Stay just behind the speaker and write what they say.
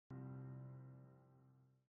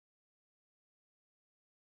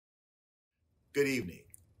Good evening.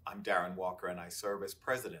 I'm Darren Walker and I serve as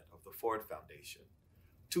president of the Ford Foundation.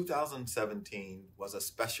 2017 was a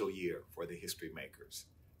special year for the HistoryMakers.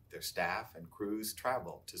 Their staff and crews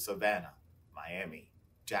traveled to Savannah, Miami,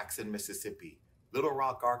 Jackson, Mississippi, Little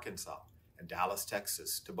Rock, Arkansas, and Dallas,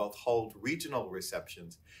 Texas to both hold regional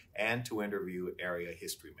receptions and to interview area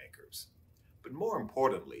history makers. But more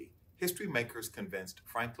importantly, HistoryMakers convinced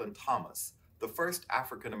Franklin Thomas, the first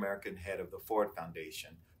African-American head of the Ford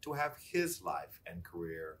Foundation, to have his life and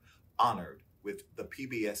career honored with the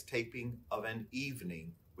PBS taping of An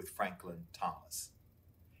Evening with Franklin Thomas.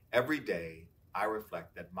 Every day, I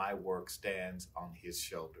reflect that my work stands on his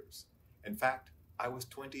shoulders. In fact, I was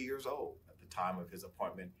 20 years old at the time of his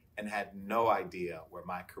appointment and had no idea where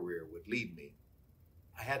my career would lead me.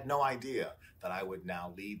 I had no idea that I would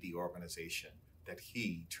now lead the organization that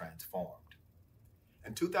he transformed.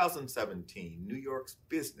 In 2017, New York's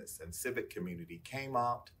business and civic community came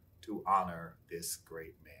out to honor this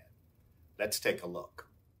great man. Let's take a look.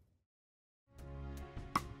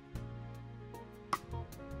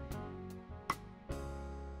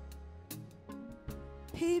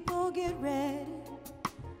 People get ready,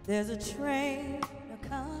 there's a train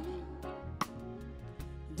a-coming.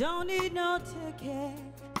 Don't need no ticket,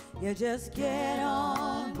 you just get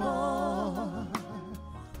on board.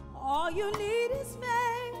 All you need is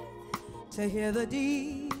faith to hear the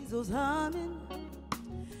diesels humming.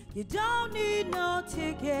 You don't need no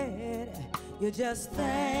ticket, you just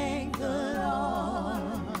thank the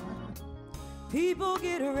Lord. People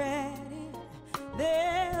get ready,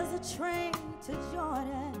 there's a train to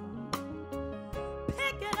Jordan,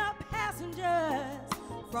 picking up passengers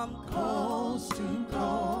from coast to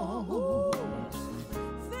coast.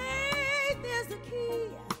 Faith is the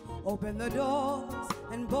key, open the doors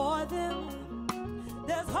and board them.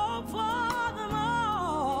 There's hope for them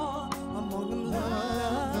all, among them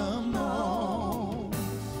love the most.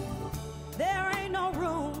 There ain't no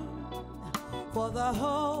room for the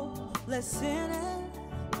hopeless sinner.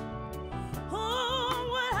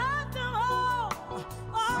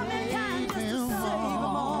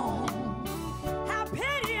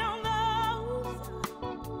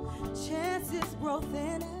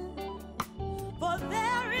 For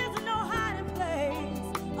there is no hiding place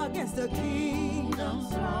against the kingdom's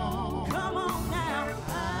throne. Come on now.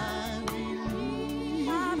 I believe,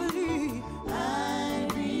 I believe, I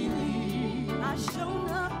believe. I show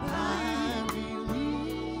up I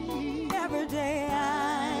believe. Every day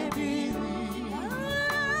I believe. Oh,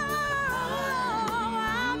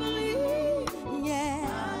 I believe, yeah.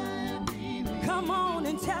 I believe. Come on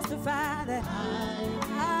and testify that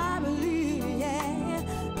I believe, yeah.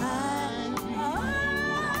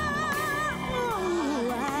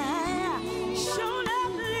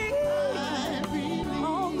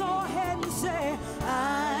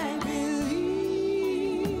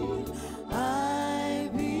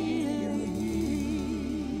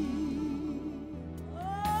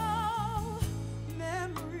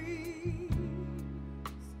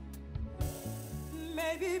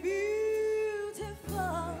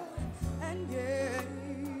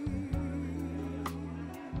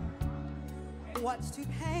 What's too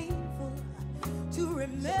painful to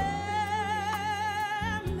remember?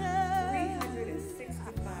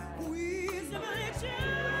 365. We simply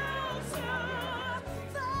choose to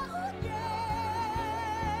forget.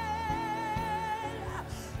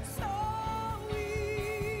 So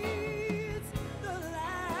is the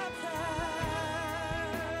laughter.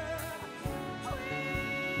 We all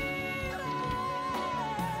remember.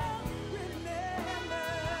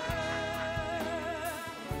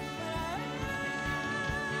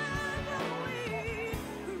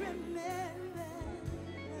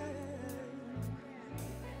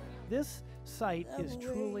 This site is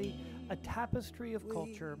truly a tapestry of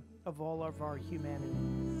culture of all of our humanity.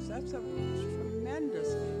 Such a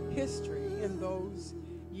tremendous history in those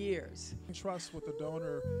years. Trust with the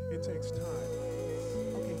donor, it takes time.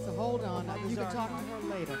 Okay, so hold on. You can talk to her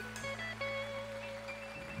later.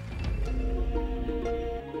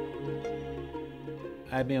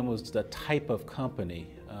 IBM was the type of company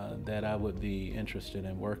that I would be interested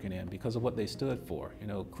in working in because of what they stood for. You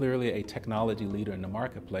know, clearly a technology leader in the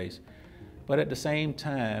marketplace, but at the same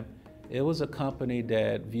time, it was a company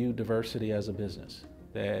that viewed diversity as a business,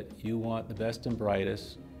 that you want the best and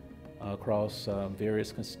brightest across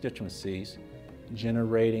various constituencies,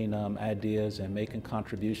 generating ideas and making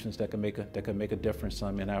contributions that can make a difference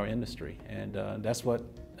in our industry. And that's what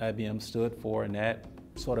IBM stood for, and that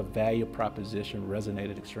sort of value proposition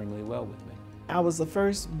resonated extremely well with me. I was the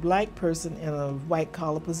first black person in a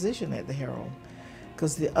white-collar position at the Herald,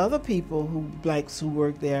 because the other people blacks who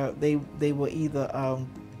worked there, they were either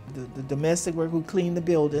the domestic worker who cleaned the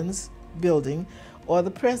building, or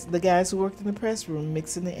the guys who worked in the press room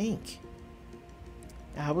mixing the ink.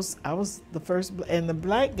 I was the first, and the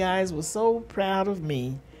black guys were so proud of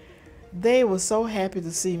me. They were so happy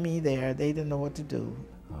to see me there. They didn't know what to do.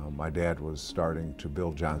 My dad was starting to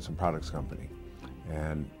build Johnson Products Company,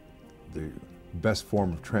 and the best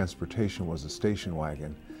form of transportation was a station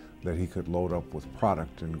wagon that he could load up with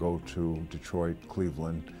product and go to Detroit,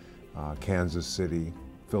 Cleveland, Kansas City,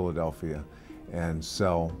 Philadelphia, and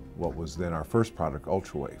sell what was then our first product,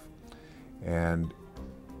 Ultrawave. And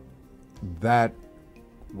that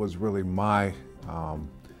was really my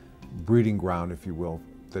breeding ground, if you will,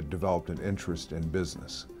 that developed an interest in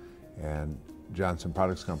business. And Johnson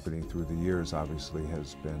Products Company, through the years, obviously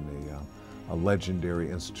has been a legendary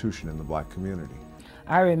institution in the black community.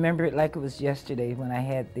 I remember it like it was yesterday when I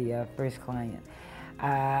had the first client.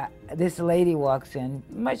 This lady walks in,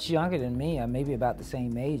 much younger than me, maybe about the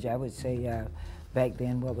same age. I would say back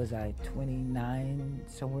then, what was I, 29,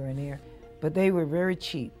 somewhere in there? But they were very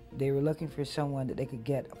cheap. They were looking for someone that they could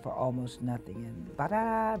get for almost nothing. And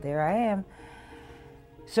ba-da, there I am.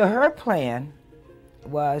 So her plan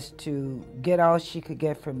was to get all she could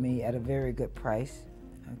get from me at a very good price.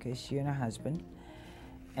 Okay, she and her husband.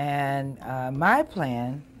 And my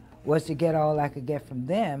plan was to get all I could get from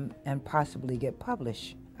them and possibly get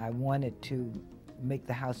published. I wanted to make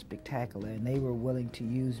the house spectacular, and they were willing to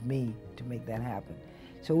use me to make that happen.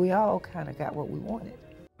 So we all kind of got what we wanted.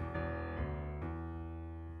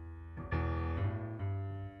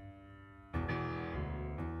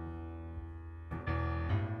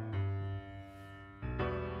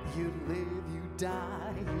 You live, you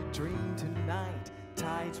die, you dream tonight.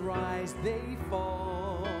 Tides rise, they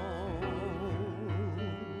fall.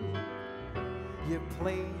 You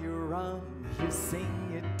play, you run, you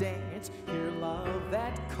sing, you dance, your love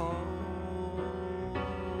that calls.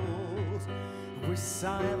 With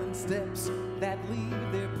silent steps that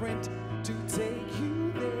leave their print to take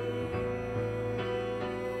you there.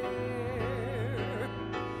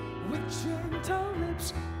 With gentle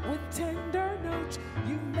lips, with tender notes,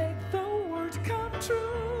 you make the words come true.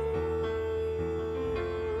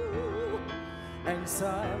 And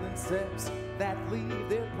silent steps that leave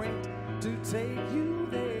their print to take you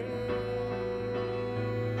there.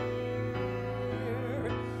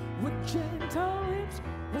 With gentle lips,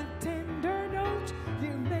 with tender notes,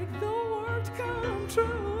 you make the words come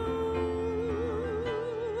true.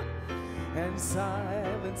 And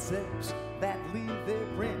silent steps that leave their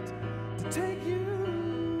print to take you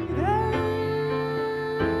there.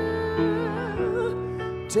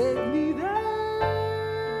 Take me there.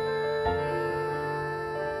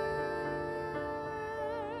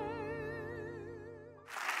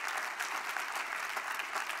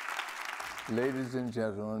 Ladies and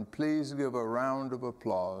gentlemen, please give a round of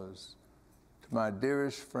applause to my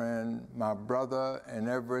dearest friend, my brother in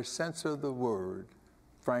every sense of the word,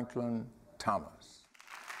 Franklin Thomas.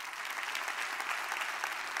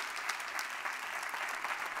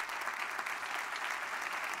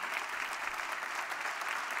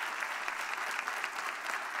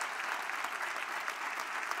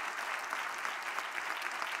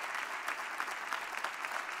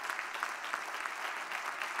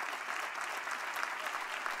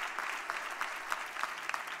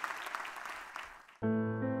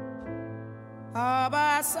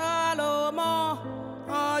 Aba Salomo,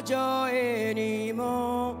 ojo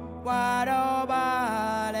enimo, wadobale,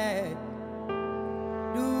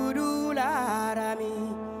 dudu larami,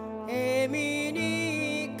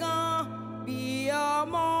 eminikan,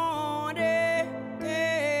 biomonde,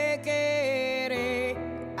 kekere,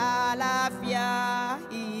 alafia,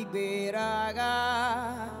 igberaga,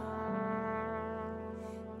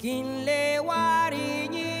 kinle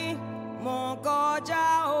warini, monkoja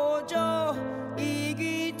ojo,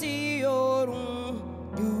 igiti orun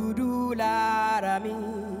dudu larami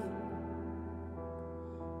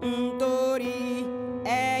ntori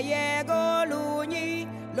ẹyẹ goluyin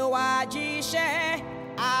ló wá jíṣẹ́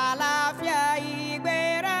àlàáfíà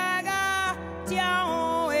ìgbéraga tí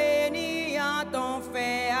àwọn ènìyàn tó ń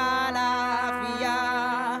fẹ́ àlàáfíà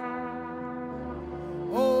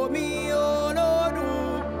omi olódùn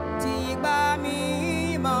tí gbà mí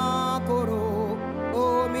mọ́ kóró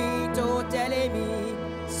omi tó tẹ̀lé mi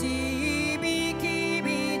sí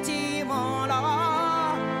ibikíbi tí mo lọ.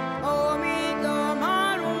 Omi tó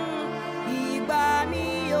márùn ìgbà mi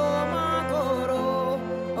ò mọ́ kóró.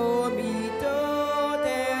 Omi tó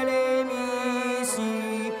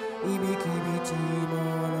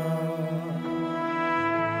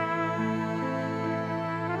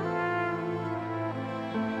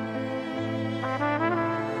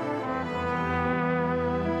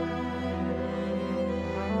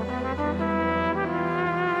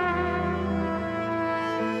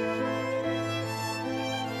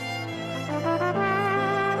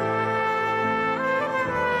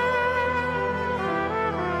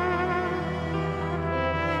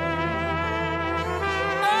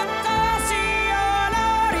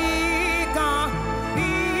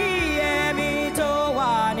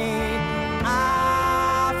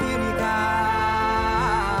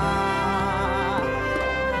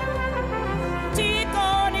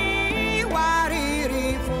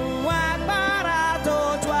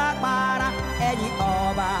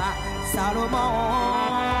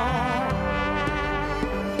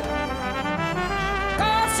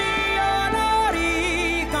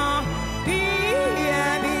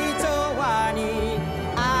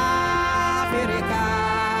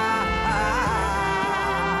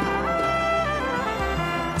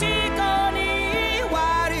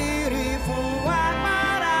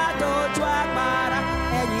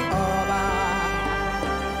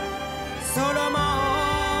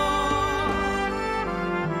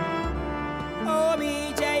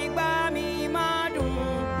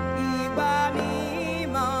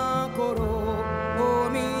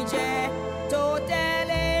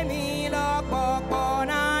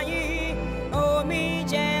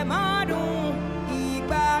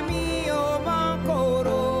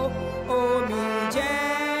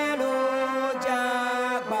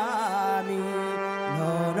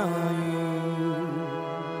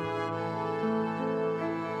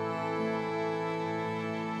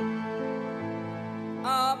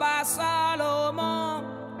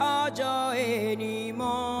kojo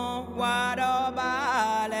enimo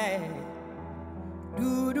wadobale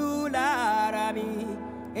dudu larami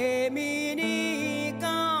emini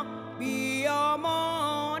kan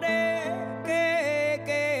biomode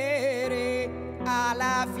kekere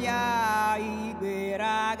alafia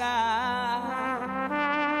igberaga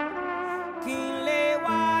kinle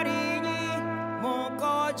warini mon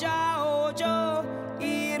koja ojo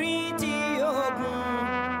iriti ogun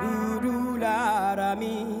dudu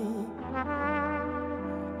larami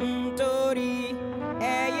ntori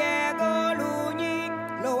eye golunyi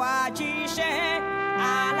lo ajise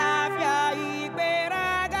alafia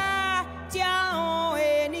igberaga tí àwọn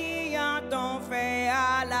ènìyàn tó ń fẹ́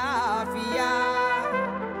àlàáfíà.